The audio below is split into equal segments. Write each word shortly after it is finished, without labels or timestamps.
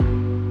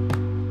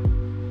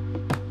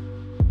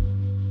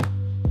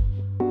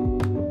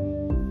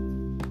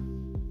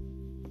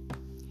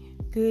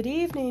Good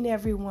evening,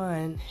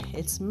 everyone.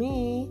 It's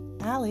me,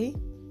 Allie.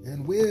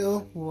 And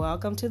Will.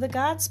 Welcome to the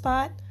God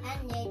Spot.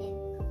 I'm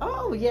Jaden.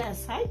 Oh,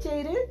 yes. Hi,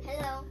 Jaden.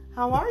 Hello.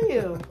 How are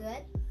you?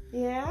 Good.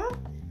 Yeah?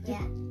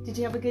 Yeah. Did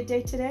you have a good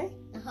day today?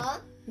 Uh-huh.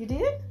 You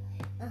did?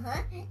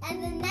 Uh-huh.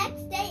 And the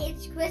next day,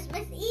 it's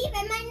Christmas Eve,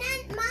 and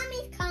my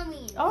mommy's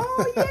coming.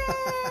 Oh,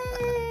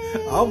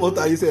 yay! I almost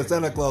thought you said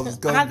Santa Claus was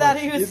coming. I thought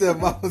he was. You said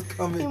Mom was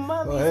coming. Your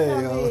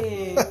mommy's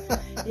coming.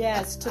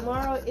 Yes,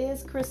 tomorrow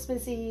is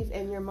Christmas Eve,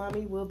 and your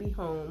mommy will be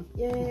home.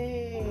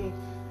 Yay!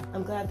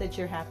 I'm glad that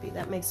you're happy.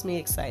 That makes me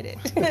excited.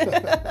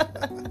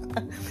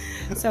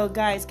 So,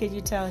 guys, can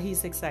you tell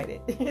he's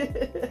excited?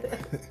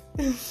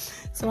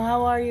 So,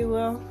 how are you,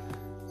 Will?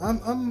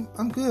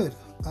 I'm good.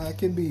 I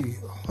can be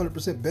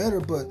 100% better,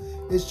 but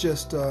it's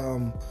just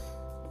doing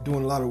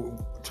a lot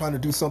of trying to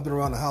do something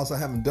around the house I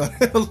haven't done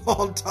in a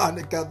long time.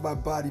 It got my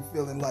body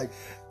feeling like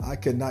I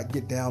cannot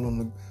get down on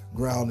the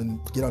ground and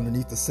get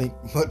underneath the sink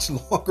much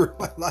longer in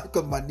my life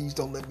because my knees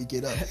don't let me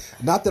get up.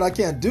 Not that I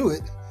can't do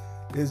it.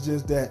 It's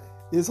just that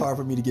it's hard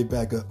for me to get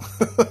back up.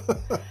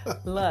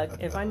 Look,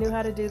 if I knew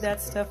how to do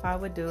that stuff, I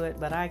would do it,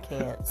 but I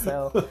can't.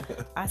 So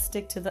I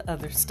stick to the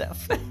other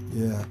stuff.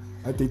 Yeah,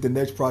 I think the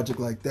next project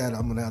like that,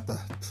 I'm gonna have to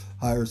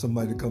hire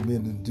somebody to come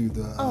in and do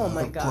the. Oh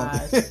my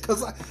gosh!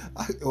 Because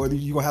or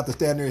you gonna have to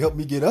stand there and help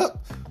me get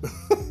up.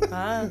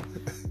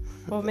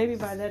 Well, maybe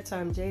by that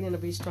time, Jaden will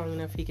be strong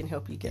enough he can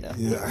help you get up.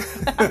 Yeah.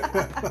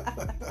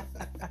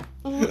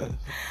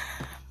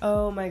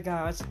 Oh my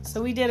gosh!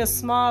 So we did a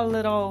small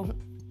little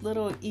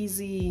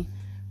easy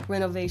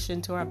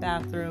renovation to our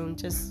bathroom.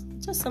 Just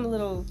some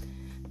little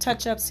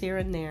touch-ups here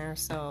and there.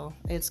 So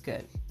it's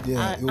good.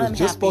 Yeah, it was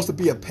just supposed to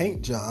be a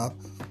paint job.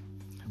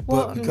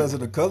 But because of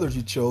the colors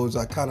you chose,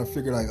 I kind of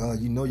figured like,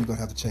 you're going to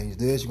have to change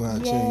this, you're going to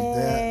have to change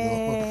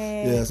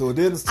that. Yeah, so it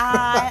didn't.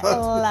 I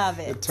love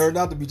it. It turned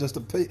out to be just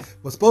a paint.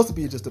 Was supposed to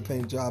be just a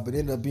paint job, but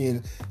ended up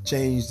being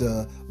changed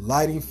the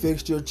lighting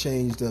fixture,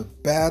 changed the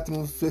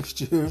bathroom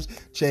fixtures,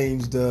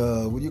 changed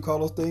what do you call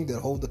those things that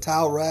hold the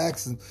towel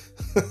racks and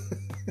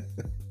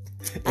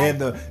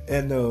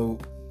the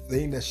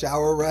thing, the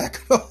shower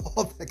rack,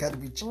 all that got to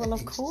be changed. Well,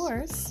 of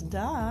course,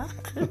 duh.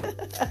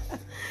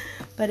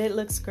 But it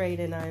looks great,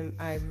 and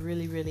I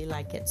really, really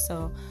like it.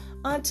 So,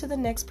 on to the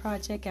next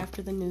project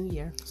after the new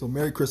year. So,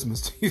 Merry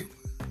Christmas to you.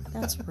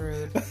 That's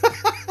rude.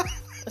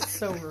 That's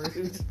so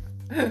rude.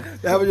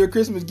 That was your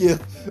Christmas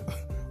gift.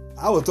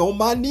 I was on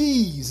my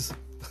knees.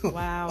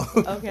 Wow.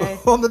 Okay.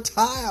 On the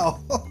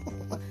tile.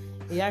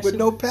 Actually, with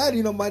no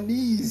padding on my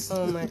knees.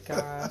 Oh my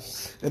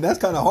gosh. And that's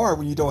kind of hard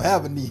when you don't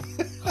have a knee.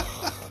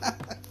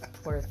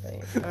 Poor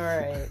thing. All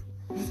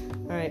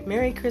right.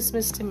 Merry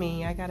Christmas to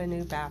me. I got a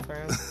new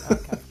bathroom.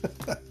 Okay.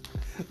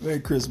 Merry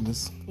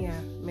Christmas. Yeah,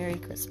 Merry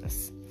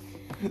Christmas.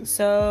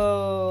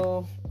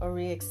 So, are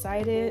we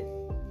excited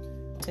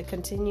to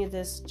continue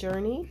this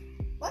journey?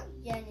 What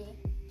journey?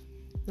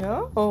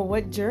 Oh,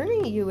 what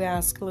journey, you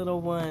ask,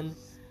 little one?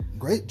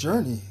 Great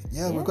journey.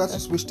 Yeah,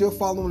 we're still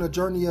following the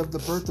journey of the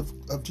birth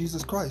of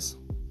Jesus Christ.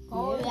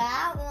 Oh, yeah.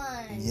 That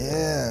one.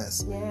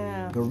 Yes.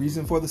 Yeah. The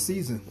reason for the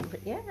season.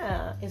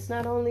 Yeah. It's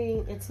not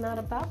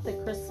about the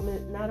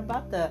Christmas, not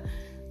about the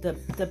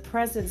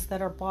presents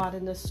that are bought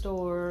in the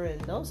store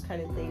and those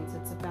kind of things.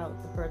 It's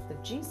about the birth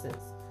of Jesus.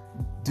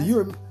 Do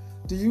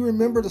you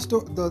remember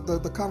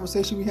the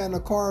conversation we had in the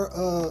car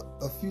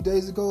a few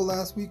days ago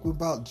last week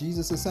about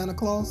Jesus and Santa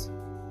Claus?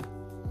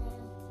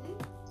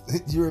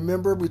 Do you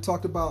remember we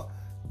talked about,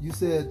 you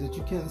said that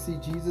you can't see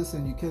Jesus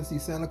and you can't see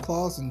Santa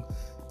Claus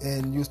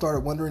and you started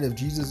wondering if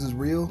Jesus is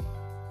real?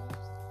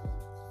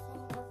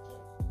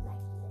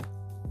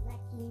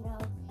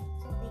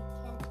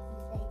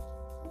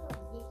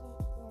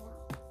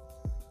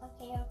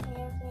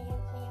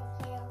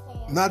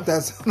 Not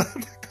that.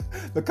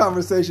 The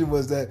conversation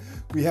was that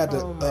we had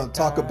to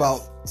talk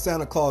about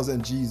Santa Claus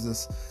and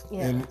Jesus,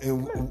 and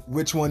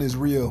which one is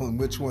real and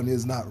which one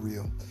is not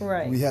real.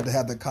 Right. We had to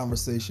have that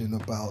conversation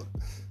about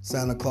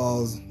Santa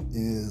Claus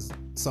is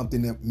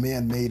something that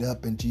man made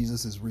up and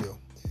Jesus is real.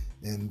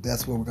 And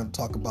that's when we're going to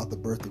talk about the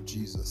birth of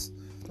Jesus.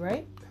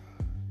 Right?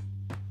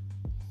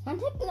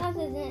 Santa Claus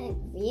isn't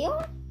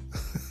real?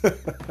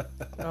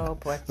 Oh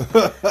boy.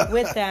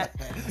 With that,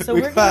 so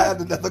we're going to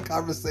have another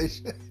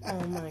conversation. Oh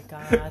my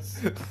gosh.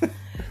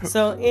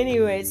 So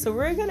anyway,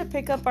 we're going to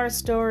pick up our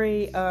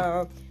story.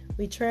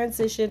 We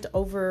transitioned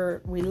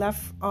over, we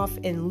left off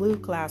in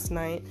Luke last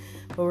night,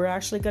 but we're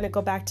actually going to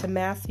go back to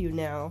Matthew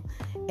now.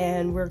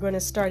 And we're going to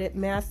start at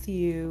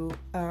Matthew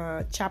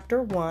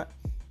chapter 1.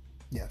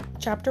 Yeah.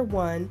 Chapter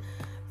 1,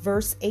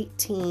 verse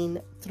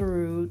 18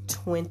 through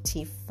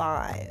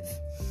 25.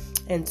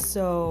 And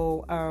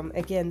so,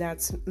 again,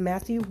 that's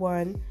Matthew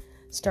 1,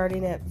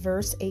 starting at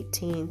verse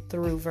 18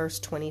 through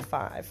verse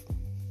 25.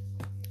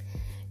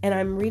 And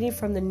I'm reading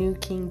from the New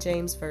King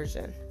James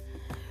Version.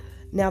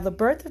 Now, the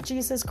birth of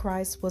Jesus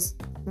Christ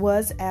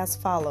was as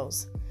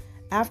follows.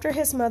 After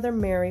his mother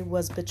Mary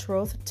was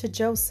betrothed to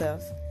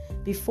Joseph,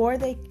 before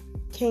they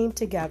came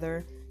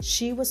together,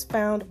 she was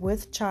found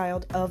with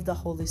child of the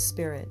Holy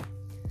Spirit.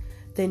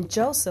 Then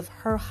Joseph,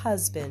 her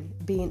husband,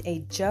 being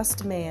a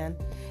just man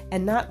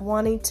and not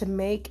wanting to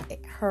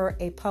make her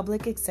a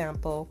public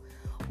example,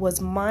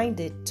 was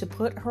minded to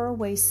put her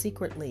away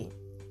secretly.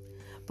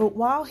 But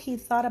while he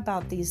thought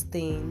about these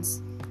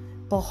things,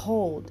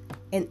 behold,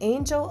 an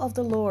angel of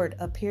the Lord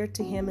appeared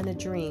to him in a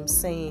dream,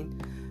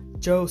 saying,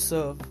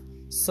 Joseph,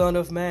 son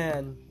of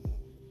man,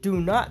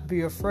 do not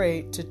be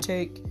afraid to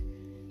take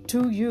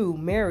to you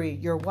Mary,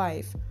 your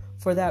wife,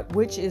 for that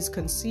which is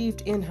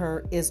conceived in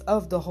her is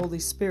of the Holy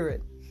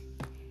Spirit.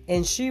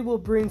 And she will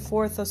bring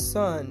forth a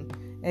son,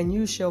 and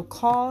you shall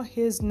call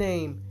his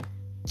name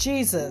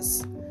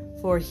Jesus,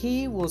 for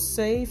he will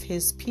save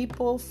his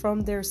people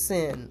from their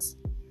sins.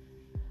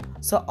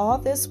 So all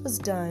this was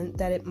done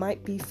that it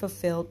might be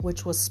fulfilled,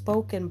 which was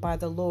spoken by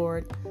the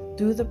Lord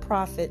through the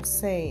prophet,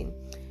 saying,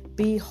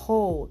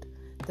 Behold,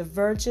 the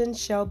virgin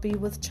shall be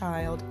with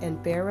child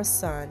and bear a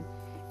son,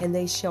 and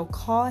they shall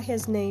call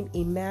his name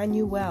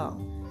Emmanuel,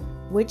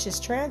 which is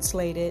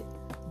translated,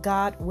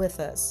 God with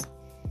us.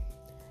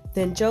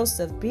 Then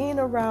Joseph, being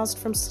aroused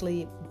from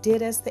sleep,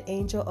 did as the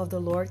angel of the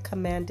Lord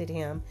commanded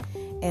him,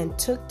 and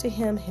took to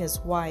him his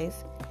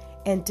wife,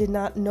 and did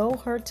not know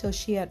her till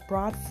she had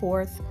brought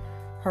forth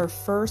her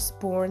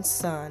firstborn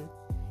son,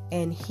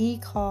 and he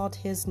called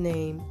his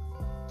name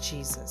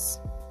Jesus.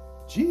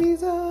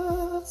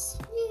 Jesus.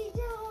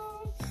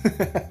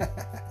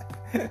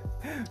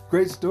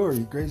 Great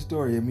story.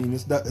 I mean,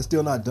 it's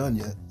still not done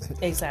yet.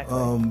 Exactly.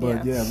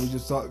 But yeah, we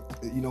just saw.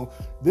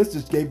 This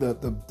just gave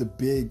the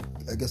big,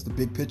 I guess, the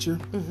big picture.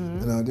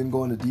 And didn't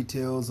go into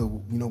details of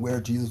where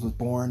Jesus was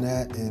born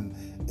at,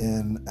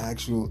 and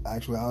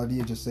actuality,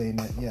 and just saying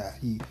that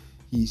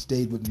he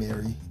stayed with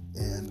Mary,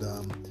 and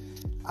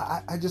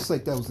I just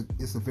like that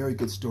it's a very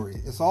good story.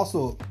 It's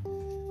also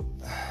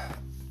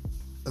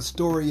a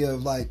story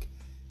of like,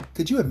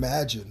 could you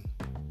imagine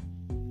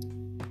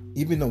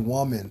even a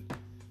woman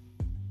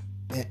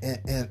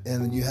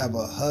and you have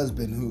a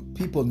husband who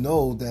people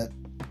know that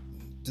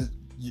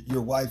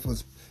your wife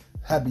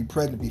had to be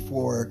pregnant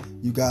before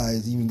you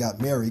guys even got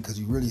married, because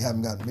you really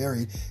haven't gotten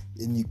married,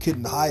 and you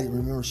couldn't hide it.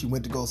 Remember, she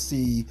went to go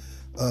see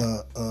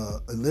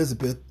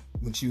Elizabeth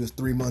when she was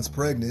 3 months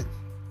pregnant,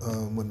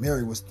 when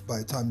Mary was, by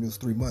the time she was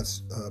 3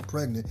 months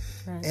pregnant.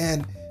 Right.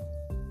 And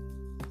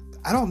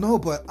I don't know,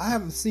 but I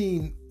haven't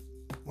seen,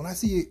 when I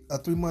see a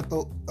 3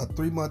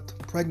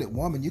 month pregnant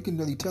woman, you can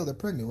really tell they're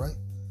pregnant, right?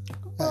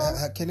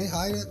 Can they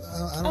hide it?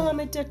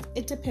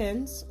 It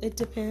depends. It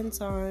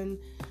depends on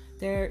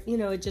their,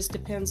 it just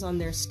depends on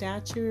their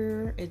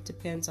stature. It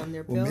depends on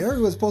their build. Well,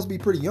 Mary was supposed to be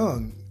pretty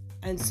young.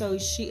 And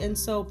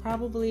so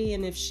probably,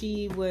 and if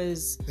she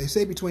was... They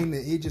say between the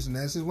ages, and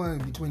this is one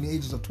between the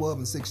ages of 12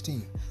 and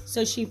 16.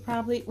 So she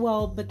probably,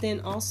 but then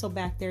also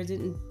back then,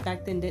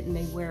 didn't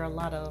they wear a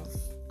lot of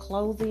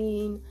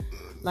clothing?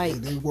 Like,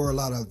 they wore a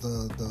lot of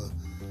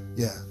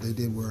they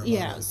did wear a lot.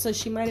 Yeah, so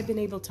she might have been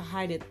able to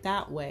hide it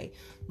that way.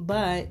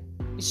 But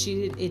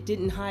it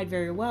didn't hide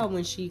very well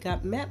when she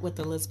got met with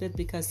Elizabeth,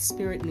 because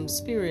spirit knew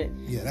spirit.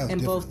 Yeah, that was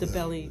and both the that.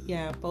 belly,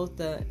 both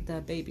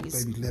the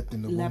babies leapt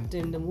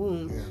in the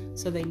womb. Yeah.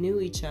 So they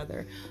knew each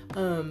other.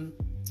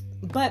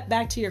 But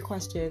back to your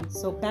question.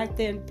 So back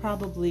then,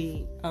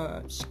 probably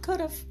she could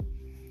have.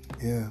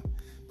 Yeah,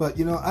 but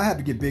I had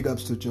to give big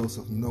ups to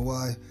Joseph. You know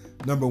why?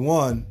 Number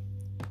one,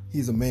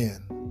 he's a man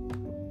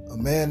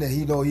that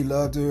he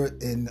loved her,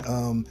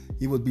 and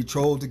he was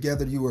betrothed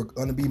together. You were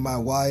going to be my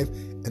wife,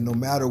 and no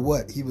matter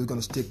what, he was going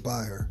to stick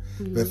by her.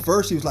 Mm-hmm. But at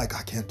first he was like,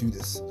 I can't do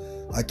this.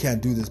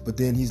 But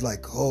then he's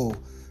like, oh,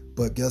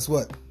 but guess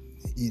what?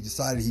 He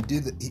decided he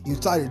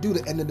decided to do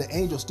that, and then the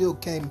angel still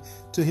came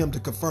to him to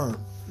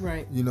confirm.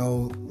 Right.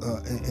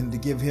 And to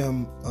give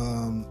him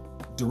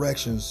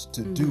directions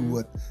to do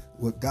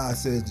what God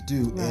says to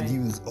do, right. And he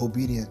was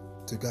obedient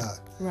to God.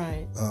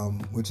 Right.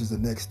 Which is the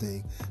next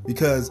thing,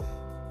 because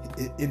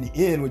in the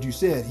end, what you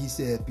said, he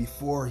said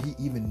before he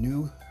even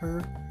knew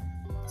her.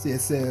 See,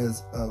 it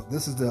says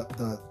this is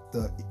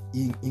the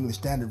English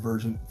Standard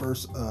Version,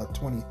 verse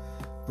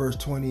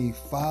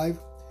 25.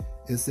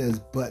 It says,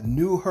 but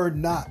knew her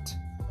not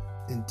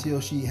until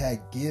she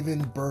had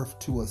given birth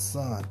to a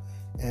son,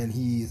 and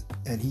he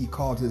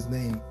called his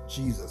name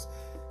Jesus.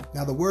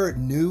 Now, the word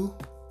knew,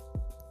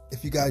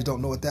 if you guys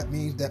don't know what that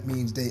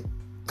means they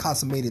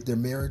consummated their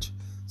marriage.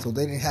 So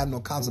they didn't have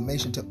no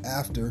consummation till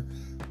after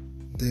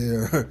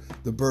the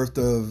birth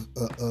of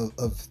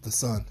the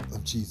son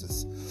of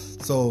Jesus.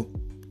 So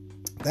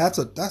that's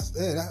a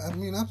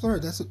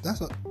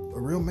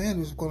real man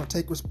who's going to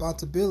take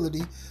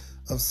responsibility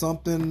of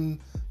something.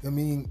 I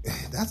mean,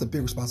 that's a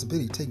big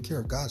responsibility, taking care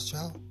of God's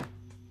child.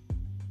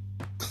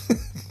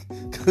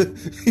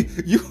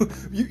 you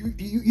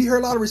hear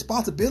a lot of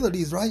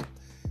responsibilities, right?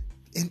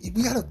 And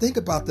we got to think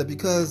about that,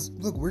 because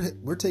look,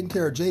 we're taking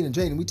care of Jane,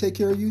 and we take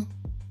care of you.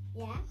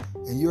 Yeah.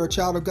 And you're a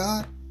child of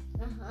God.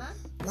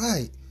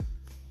 Right.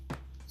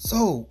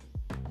 So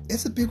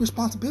it's a big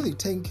responsibility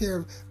taking care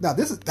of. Now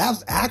that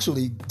was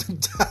actually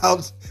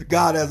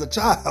God as a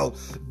child,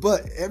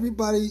 but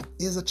everybody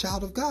is a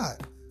child of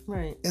God.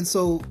 Right. And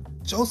so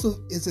Joseph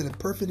is a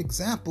perfect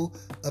example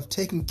of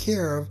taking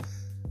care of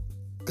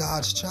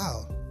God's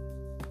child,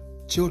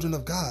 children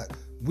of God.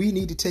 We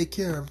need to take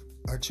care of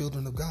our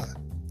children of God.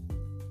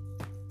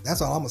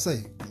 That's all I'm gonna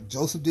say.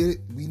 Joseph did it.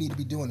 We need to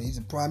be doing it. He's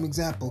a prime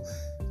example,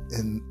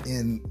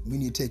 and we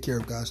need to take care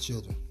of God's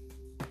children.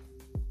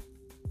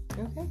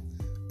 Okay.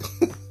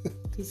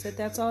 He said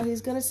that's all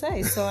he's gonna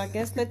say. So I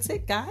guess that's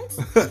it, guys.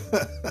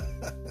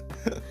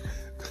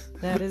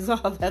 That is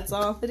all. That's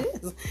all it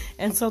is.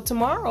 And so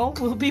tomorrow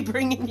we'll be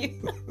bringing you.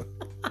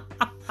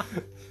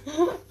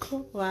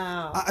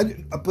 Wow.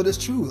 But it's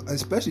true,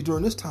 especially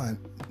during this time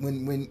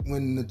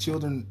when the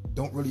children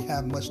don't really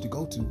have much to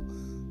go to.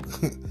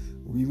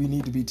 we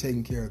need to be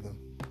taking care of them.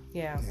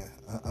 Yeah. Yeah.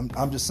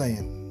 I'm just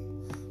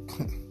saying.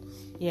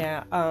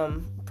 Yeah.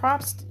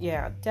 Props.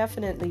 Yeah.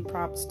 Definitely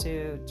props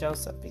to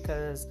Joseph,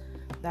 because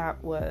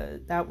that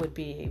would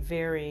be a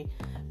very,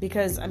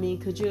 because I mean,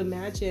 could you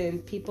imagine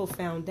people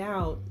found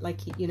out, like,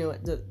 you know,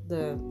 the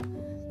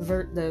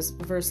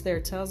verse there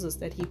tells us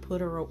that he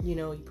put her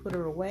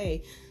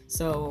away.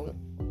 So,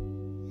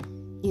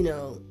 you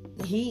know,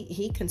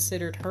 he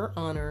considered her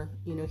honor,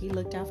 you know, he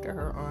looked after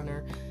her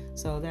honor,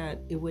 so that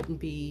it wouldn't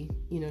be,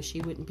 you know, she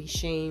wouldn't be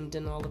shamed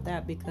and all of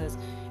that, because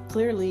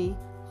clearly,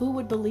 who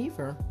would believe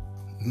her?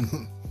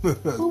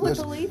 Who would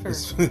believe her?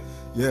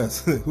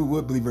 Yes, who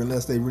would believe her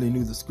unless they really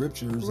knew the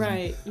scriptures?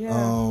 Right.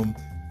 Yeah.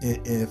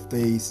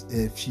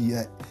 If she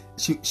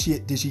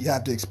did she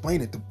have to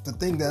explain it? The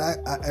thing that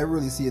I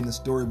really see in the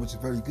story, which is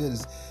very good,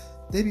 is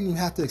they didn't even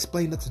have to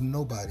explain it to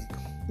nobody.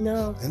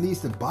 No. At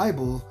least the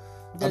Bible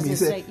doesn't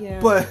say. Yeah.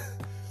 But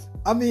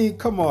I mean,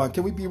 come on,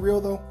 can we be real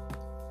though?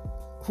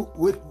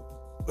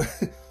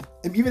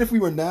 Even if we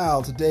were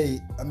now today,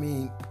 I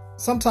mean,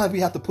 sometimes we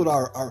have to put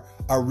our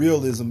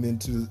realism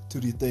into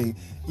the thing,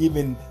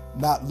 even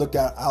not look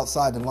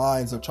outside the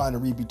lines or trying to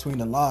read between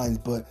the lines.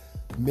 But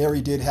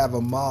Mary did have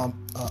a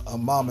mom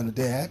and a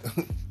dad,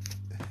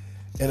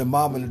 and a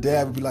mom and a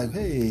dad would be like,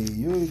 "Hey,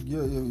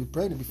 you're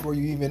pregnant before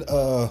you even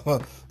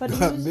got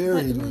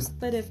married."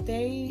 But if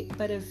they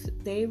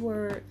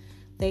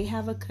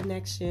have a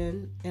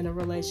connection and a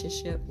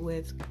relationship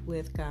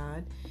with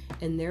God,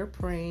 and they're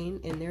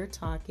praying and they're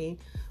talking,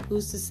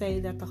 who's to say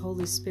that the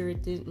Holy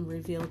Spirit didn't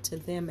reveal to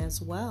them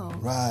as well?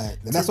 Right.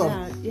 And that's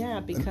all.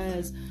 Yeah,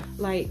 because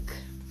like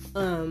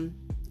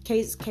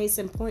case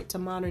in point to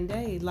modern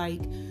day, like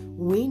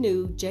we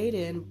knew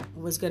Jaden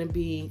was going to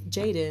be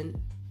Jaden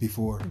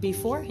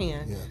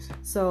beforehand. Yes.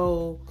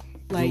 So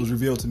like, it was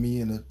revealed to me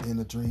in a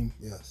dream.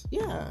 Yes.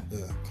 Yeah.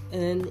 Yeah.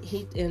 And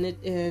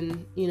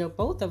you know,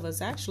 both of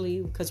us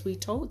actually, because we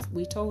told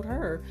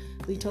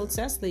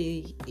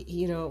Cecily,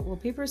 you know, well,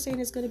 people are saying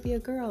it's going to be a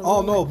girl.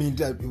 Oh no, I mean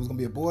that it was going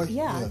to be a boy.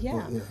 Yeah.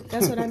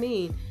 That's what I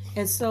mean.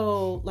 And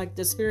so, like,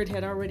 the Spirit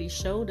had already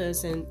showed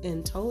us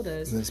and told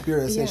us. And the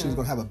Spirit said she was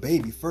going to have a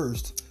baby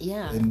first.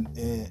 Yeah. And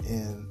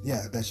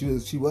yeah, that she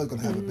was going to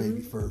have a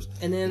baby first.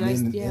 And then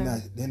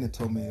then it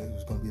told me it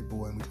was going to be a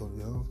boy, and we told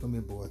her, it's going to be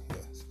a boy.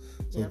 Yes.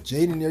 So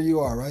Jaden, there you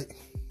are, right?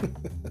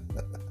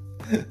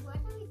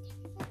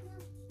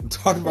 I'm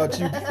talking about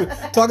you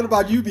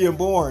being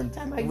born.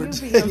 Talking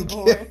about you being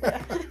born.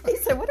 He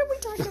said, "What are we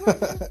talking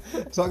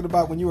about?" Talking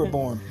about when you were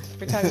born.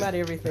 We're talking about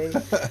everything.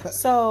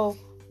 So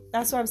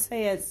that's what I'm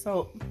saying.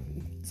 So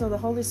the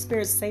Holy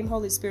Spirit, same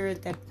Holy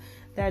Spirit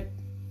that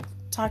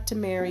talked to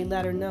Mary,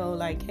 let her know,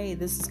 like, hey,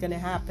 this is going to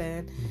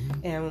happen,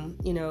 and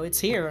you know, it's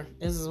here.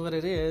 This is what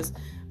it is.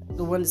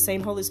 The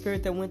same Holy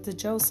Spirit that went to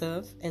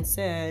Joseph and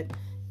said,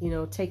 you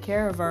know, take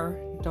care of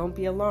her. Don't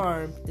be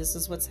alarmed. This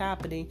is what's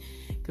happening.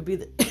 Could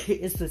be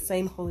it's the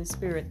same Holy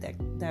Spirit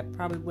that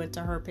probably went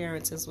to her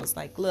parents and was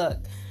like, look,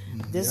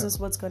 this is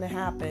what's going to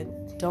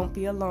happen. Don't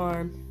be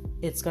alarmed.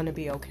 It's going to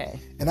be okay.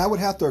 And I would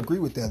have to agree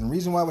with that. And the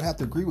reason why I would have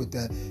to agree with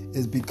that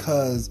is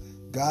because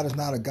God is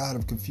not a God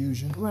of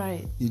confusion.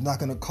 Right. He's not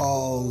going to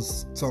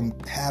cause some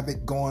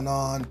havoc going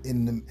on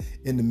in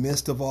the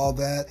midst of all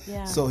that.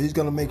 Yeah. So he's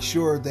going to make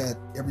sure that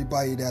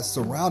everybody that's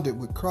surrounded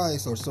with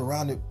Christ or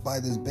surrounded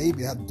by this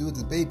baby, have to do with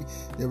this baby,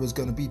 there was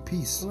going to be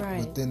peace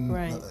within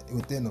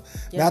them.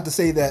 Yeah. Not to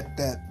say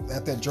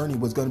that journey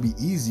was going to be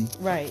easy.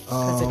 Right.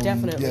 Because it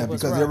definitely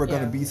was because there were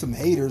going to be some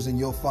haters, and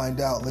you'll find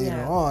out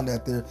later on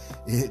that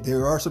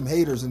there are some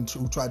haters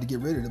who tried to get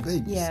rid of the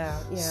babies. Yeah.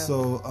 Yeah.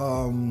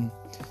 So,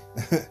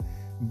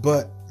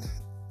 but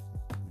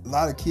a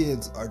lot of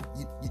kids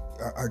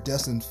are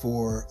destined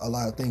for a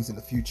lot of things in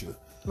the future.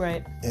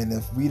 Right. And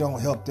if we don't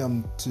help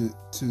them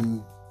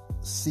to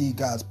see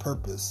God's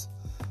purpose,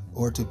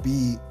 or to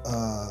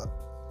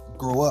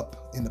grow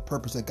up in the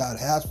purpose that God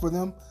has for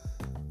them,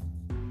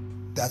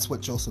 that's what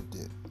Joseph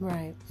did.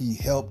 Right. He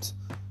helped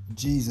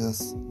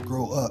Jesus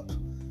grow up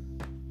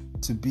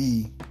to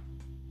be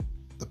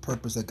the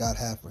purpose that God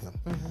had for him.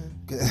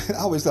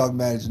 I always thought,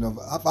 imagine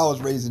if I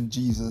was raising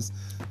Jesus,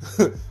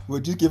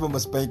 would you give him a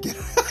spanking?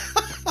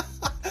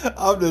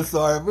 I'm just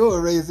sorry if we were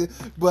raising,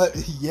 but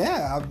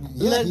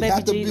look,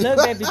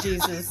 baby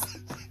Jesus.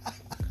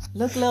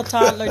 Look, little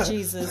toddler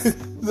Jesus.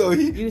 So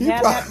you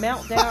have that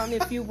meltdown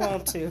if you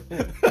want to,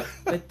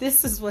 but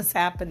this is what's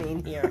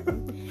happening here.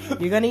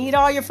 You're gonna eat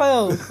all your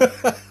food.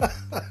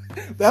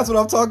 That's what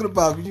I'm talking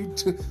about.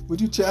 Would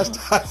you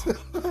chastise him?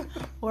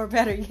 Or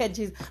better yet,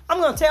 Jesus, I'm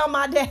going to tell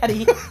my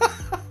daddy.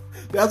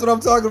 That's what I'm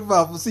talking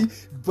about.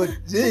 But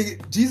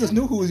Jesus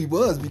knew who he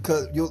was,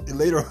 because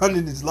later on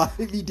in his life,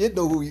 he did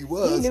know who he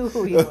was. He knew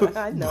who he was.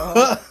 I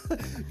know.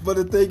 But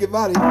the thing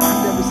about it, he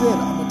never said,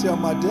 I'm going to tell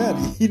my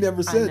daddy. He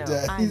never said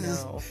that. I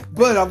know.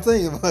 But I'm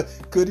saying,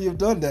 could he have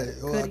done that?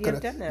 Could he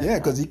have done that? Yeah,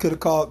 because he could have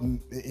called,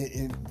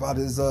 about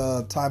his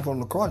time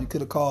on the cross, you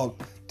could have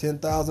called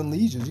 10,000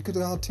 legions. You could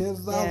have called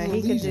 10,000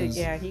 legions.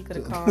 He could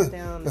have called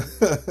down and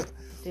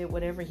did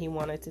whatever he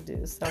wanted to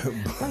do. So,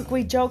 like,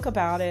 we joke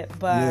about it,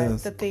 but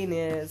the thing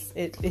is,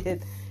 it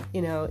is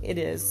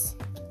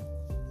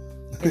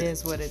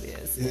what it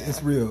is.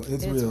 It's real.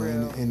 It's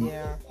real.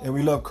 And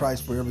we love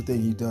Christ for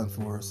everything He's done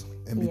for us.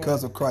 And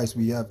because of Christ,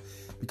 we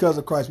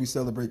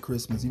celebrate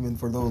Christmas. Even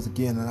for those,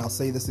 again, and I'll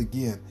say this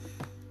again.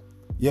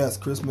 Yes,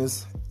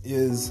 Christmas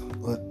is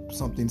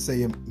something,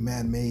 say, a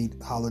man-made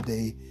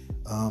holiday,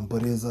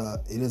 but it is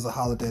a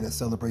holiday that's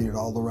celebrated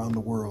all around the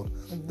world.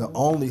 Mm-hmm. The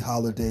only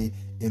holiday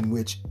in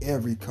which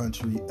every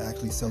country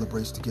actually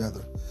celebrates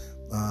together.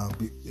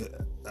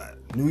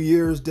 New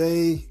Year's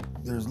Day,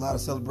 there's a lot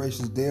of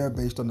celebrations there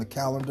based on the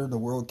calendar, the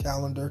world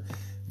calendar,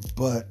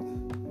 but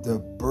the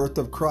birth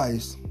of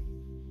Christ,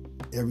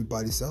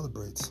 everybody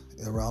celebrates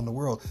around the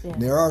world. Yeah.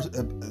 There are,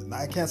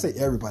 I can't say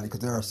everybody, because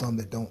there are some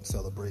that don't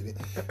celebrate it,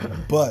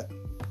 but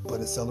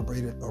it's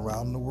celebrated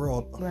around the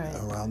world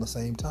around the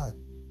same time.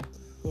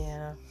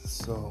 Yeah.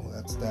 So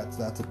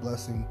that's a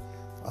blessing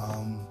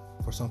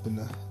for something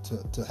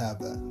to have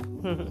that,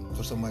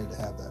 for somebody to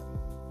have that.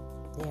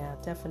 Yeah,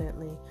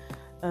 definitely.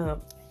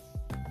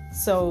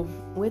 So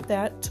with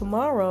that,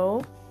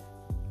 tomorrow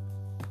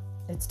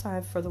it's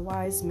time for the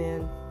wise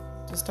men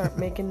to start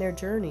making their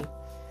journey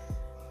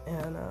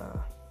and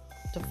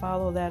to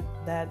follow that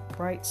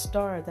bright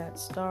star, that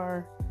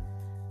star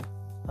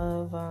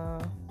of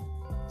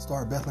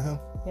Star of Bethlehem.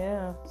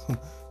 Yeah.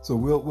 So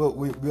we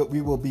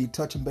will be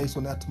touching base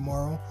on that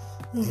tomorrow,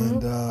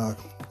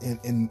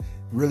 and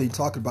really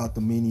talk about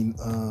the meaning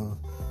of,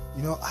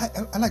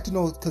 I like to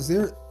know, because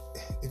if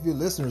you're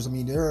listeners,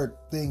 there are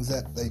things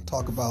that they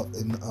talk about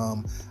in,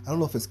 I don't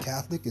know if it's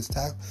Catholic,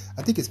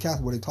 I think it's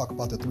Catholic, where they talk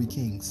about the Three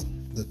Kings,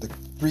 the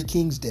Three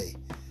Kings Day.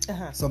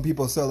 Uh-huh. Some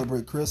people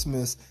celebrate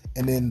Christmas,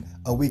 and then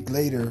a week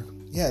later,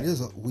 it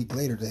is a week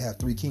later, they have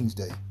Three Kings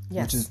Day,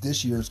 which is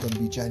this year is going to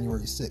be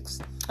January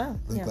 6th. Oh,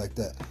 things like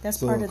that. That's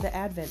part of the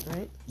Advent,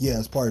 right? Yeah,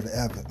 it's part of the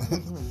Advent,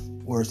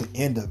 where it's the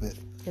end of it.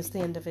 It's the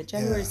end of it.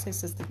 January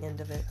 6th is the end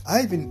of it.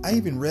 I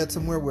even read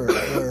somewhere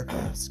where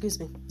excuse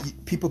me,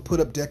 people put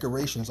up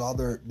decorations, all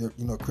their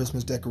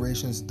Christmas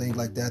decorations and things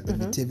like that, the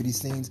nativity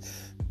scenes.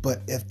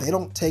 But if they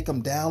don't take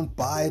them down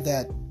by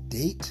that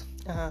date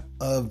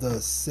of the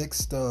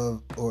 6th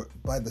of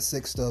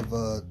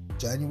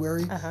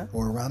January,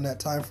 or around that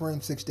time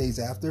frame, 6 days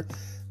after,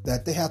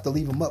 that they have to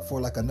leave them up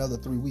for like another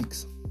 3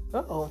 weeks.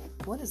 Uh-oh.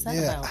 What is that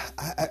about?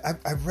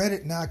 I read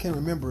it now. I can't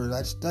remember it.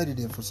 I studied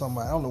it for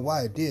somewhere. I don't know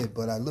why I did,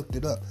 but I looked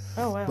it up.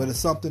 Oh, wow. But it's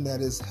something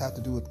that have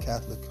to do with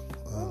Catholic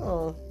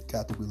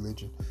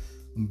religion.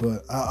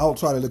 But I'll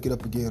try to look it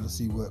up again to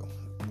see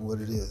what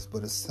it is.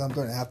 But it's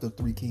something after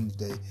Three Kings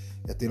Day.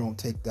 If they don't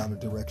take down their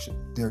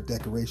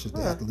decorations,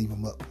 they have to leave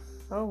them up.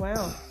 Oh,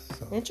 wow.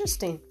 So,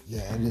 interesting.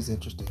 Yeah, it is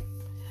interesting.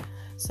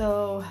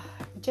 So,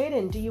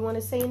 Jaden, do you want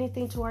to say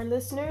anything to our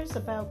listeners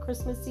about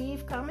Christmas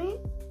Eve coming?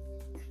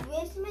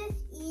 Christmas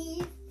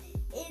Eve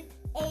is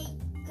a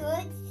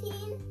good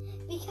scene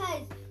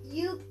because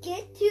you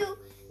get to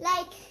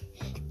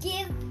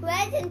give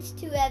presents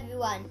to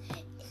everyone,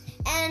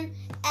 and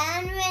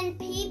when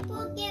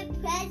people give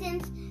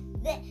presents,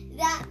 that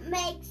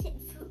makes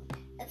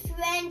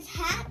friends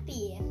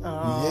happy.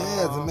 Oh.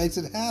 Yes, it makes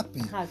it happy.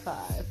 High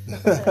five.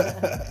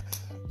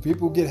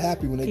 People get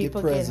happy when they get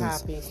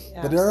presents.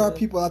 But there are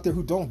people out there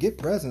who don't get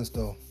presents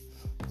though.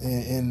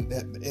 And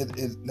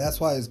that's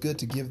why it's good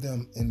to give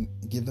them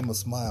a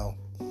smile.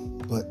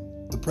 But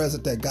the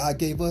present that God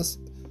gave us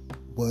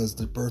was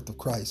the birth of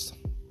Christ.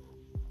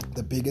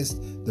 The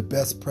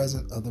best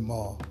present of them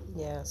all.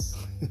 Yes.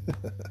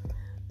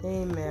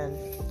 Amen.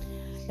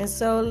 And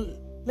so,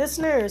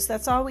 listeners,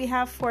 that's all we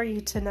have for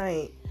you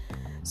tonight.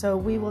 So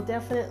we will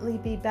definitely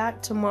be back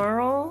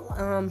tomorrow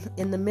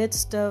in the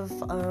midst of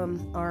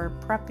our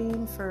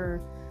prepping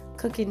for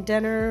cooking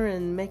dinner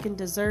and making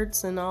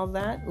desserts and all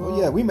that.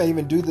 We may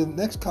even do the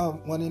next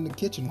one in the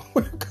kitchen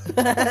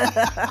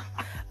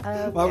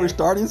while we're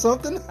starting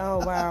something.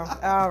 Oh, wow.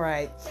 All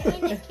right. In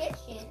the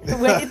kitchen.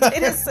 Wait, they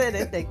didn't sit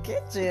in the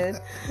kitchen.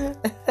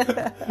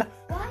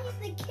 Why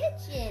in the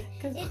kitchen?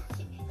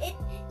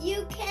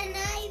 You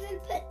cannot even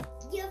put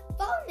your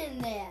phone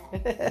in there.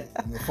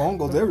 The phone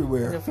goes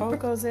everywhere. The phone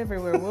goes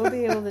everywhere. We'll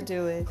be able to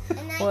do it. And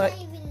I'm not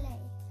even late.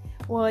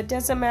 Well, it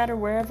doesn't matter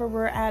wherever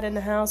we're at in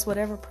the house,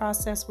 whatever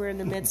process we're in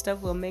the midst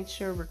of, we'll make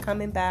sure we're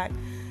coming back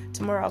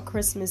tomorrow,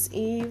 Christmas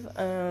Eve.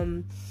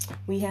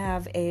 We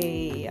have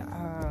and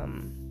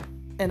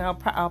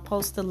I'll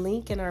post the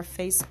link in our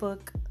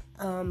Facebook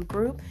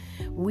group.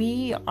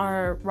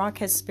 Rock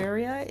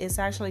Hesperia is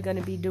actually going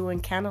to be doing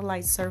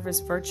candlelight service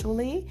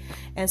virtually.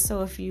 And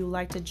so if you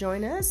like to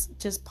join us,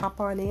 just pop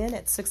on in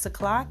at 6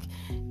 o'clock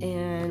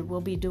and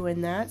we'll be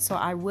doing that. So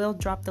I will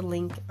drop the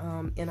link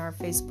in our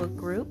Facebook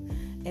group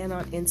and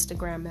on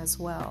Instagram as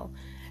well.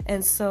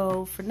 And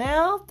so for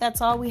now,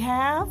 that's all we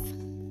have.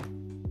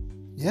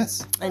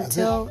 Yes.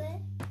 Until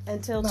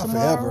Not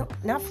tomorrow. forever.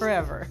 Not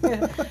forever.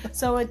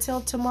 So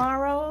until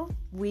tomorrow,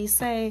 we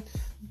say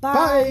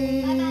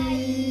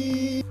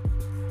Bye.